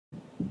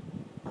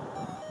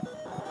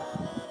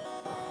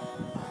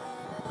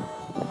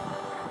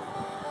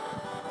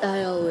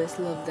I always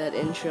love that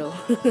intro.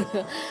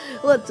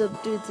 What's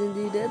up, dudes and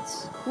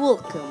dudettes?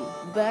 Welcome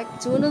back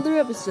to another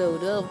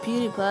episode of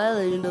Pewdiepie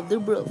Legend of the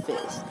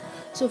Brofist.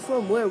 So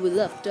from where we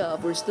left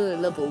off, we're still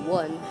in level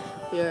 1.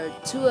 We are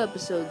 2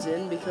 episodes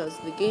in because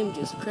the game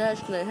just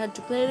crashed and I had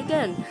to play it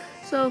again.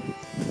 So,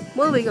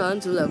 moving on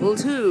to level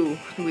 2.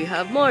 We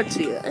have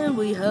Martia and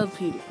we have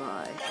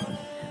Pewdiepie.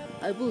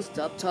 I will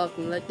stop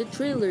talking like the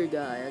trailer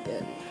guy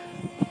again,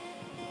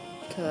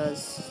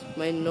 because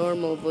my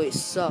normal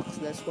voice sucks.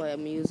 That's why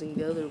I'm using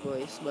the other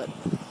voice. But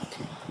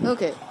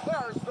okay.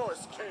 There's no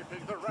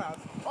escaping the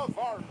wrath of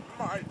our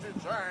mighty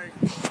tank.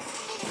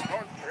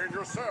 Contain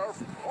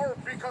yourself or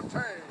be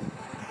contained.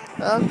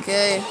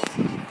 Okay.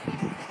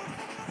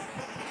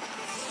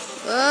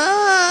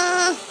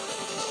 Ah!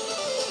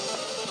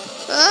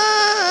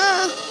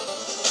 Ah!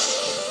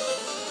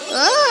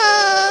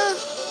 Ah!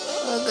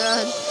 Oh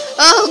god.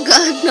 Oh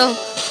god, no.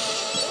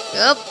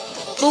 Yep.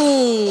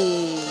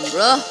 Boom,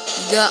 bruh.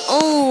 Got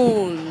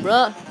owned,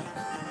 bruh.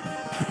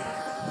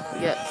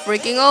 Get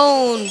freaking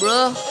owned,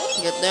 bruh.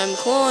 Get them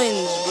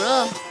coins,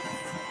 bruh.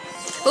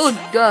 Oh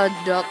god,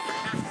 duck.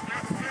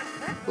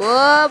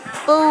 Whoop,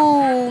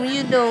 boom.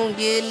 You don't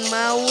get in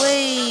my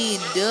way,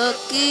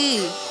 ducky.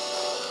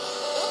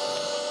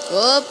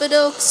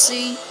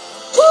 Whoop-a-doxy.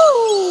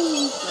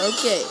 Woo!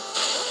 Okay.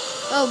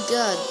 Oh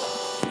god.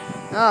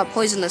 Ah,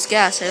 poisonous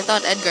gas. I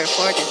thought Edgar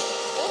farted.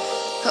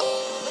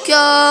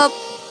 Cup.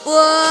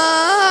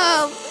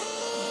 Whoa!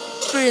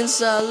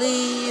 Prince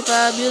Ali,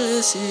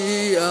 fabulous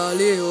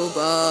Ali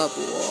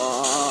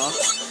Babua.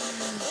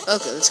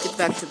 Okay, let's get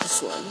back to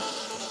this one.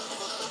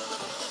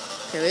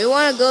 Okay, we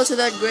want to go to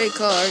that gray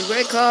car.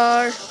 Gray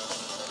car.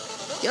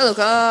 Yellow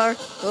car.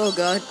 Oh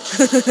god.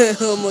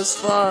 Almost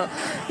fall.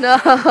 No,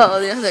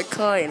 the other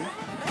coin.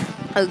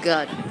 Oh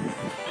god.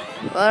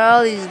 What are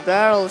all these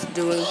barrels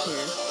doing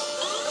here?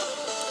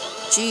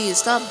 Geez,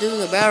 stop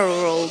doing a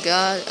barrel roll,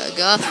 god.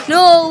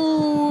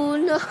 No,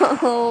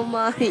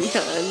 Maya,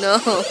 no.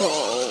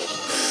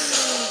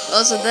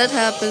 Also, that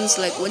happens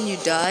like when you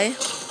die.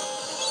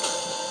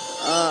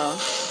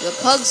 The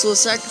pugs will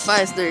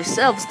sacrifice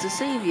themselves to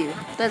save you.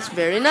 That's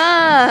very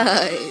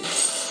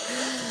nice.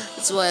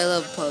 That's why I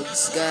love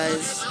pugs,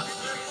 guys.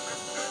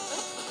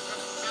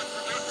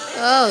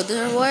 Oh,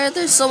 why are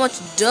there so much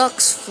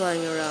ducks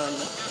flying around?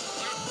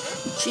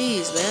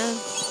 Jeez, man.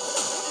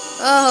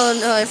 Oh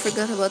no, I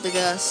forgot about the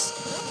gas.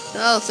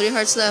 No, 3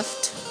 hearts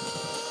left.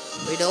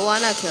 We don't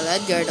wanna kill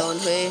Edgar,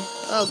 don't we?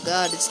 Oh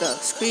god, it's the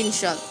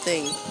screenshot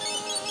thing.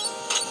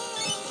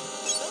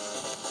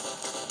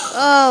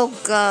 Oh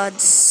god,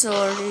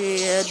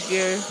 sorry,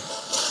 Edgar.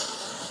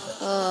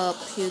 Oh,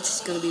 Pewds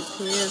is gonna be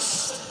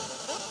pissed.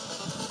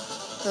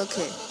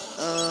 Okay,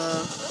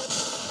 oh,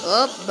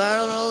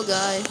 barrel roll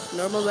guy.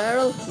 Normal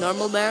barrel,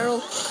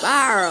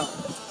 barrel.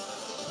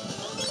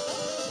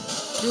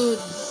 Dude.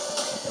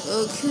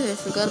 Okay,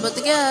 forgot about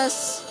the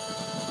gas.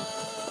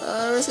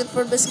 Risk it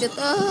for biscuit.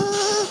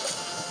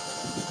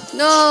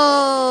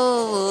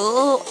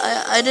 No!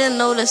 I didn't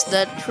notice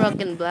that truck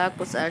in black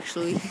was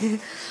actually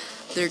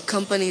their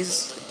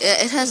company's.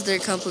 It has their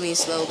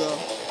company's logo.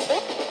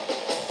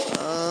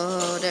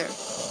 Oh, there.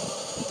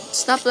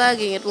 Stop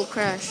lagging, it will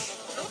crash.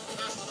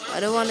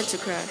 I don't want it to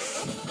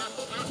crash.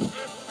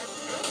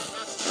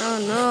 Oh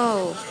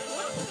no.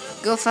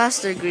 Go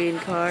faster, green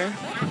car.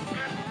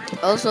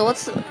 Also,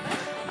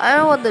 I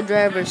don't know what the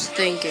driver's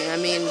thinking. I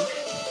mean,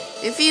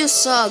 if you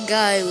saw a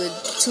guy with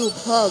 2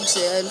 pugs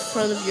in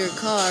front of your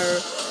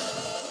car,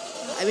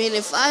 I mean,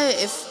 if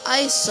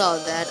I saw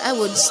that, I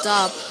would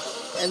stop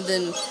and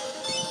then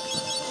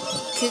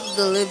kick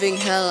the living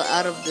hell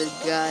out of the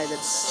guy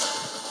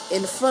that's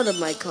in front of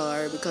my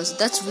car, because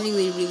that's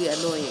really, really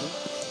annoying.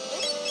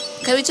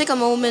 Can we take a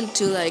moment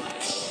to, like,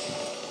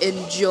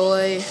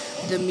 enjoy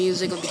the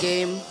music of the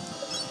game?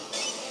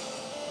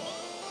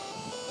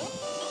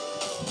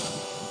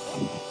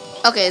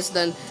 Okay, it's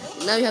done.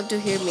 Now you have to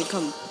hear me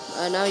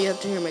now you have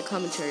to hear my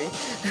commentary.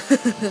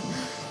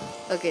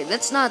 Okay,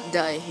 let's not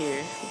die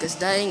here, because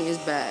dying is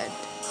bad.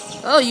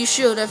 Oh, you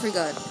should. I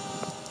forgot.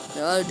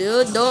 No,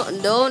 dude,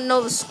 don't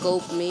no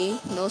scope me.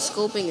 No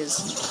scoping is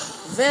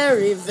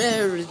very,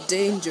 very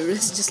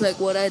dangerous, just like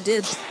what I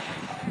did.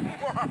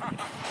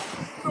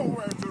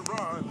 Nowhere to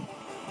run.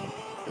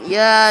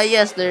 Yeah,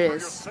 yes, there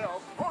is.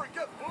 Yourself or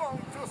get blown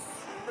to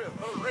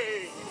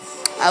smithereens.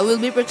 I will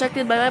be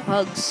protected by my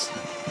pugs.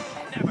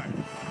 Never.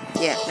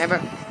 Yeah, never.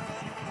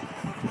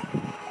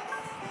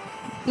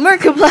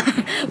 Markiplier!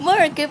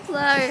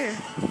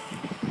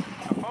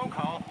 A phone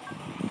call?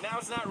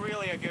 Now's not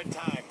really a good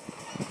time.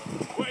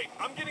 Wait,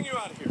 I'm getting you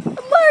out of here.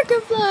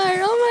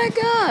 Markiplier! Oh my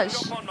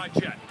gosh! Jump on my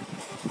jet.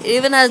 It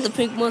even has the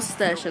pink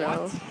mustache and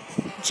all.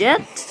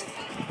 Jet?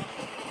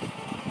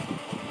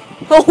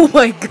 Oh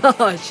my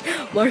gosh!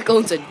 Mark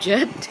owns a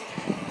jet?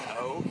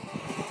 Oh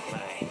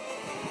my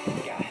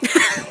god.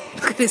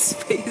 Look at his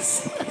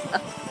face.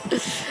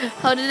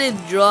 How did they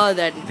draw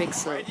that in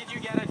Pixar? Where did you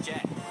get a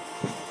jet?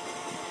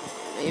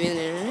 Maybe the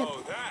internet?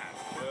 Oh, that.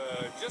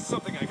 Just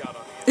something I got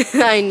on the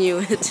I knew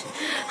it.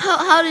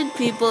 How did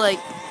people, like,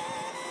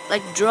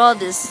 like draw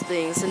these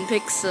things in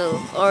pixel,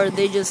 or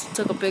they just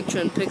took a picture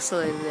and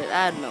pixelated it.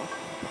 I don't know.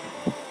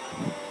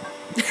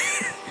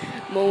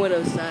 Moment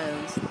of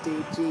silence,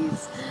 dude.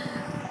 Jeez.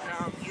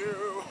 Damn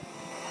you!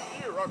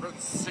 You haven't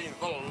seen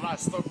the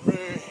last of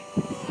me.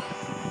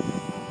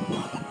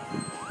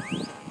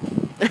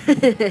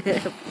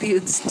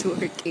 Pewds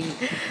twerking.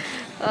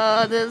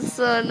 Oh, that's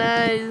so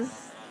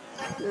nice.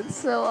 That's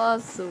so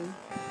awesome.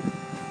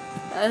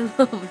 I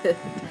love it.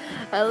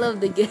 I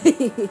love the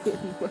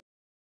game.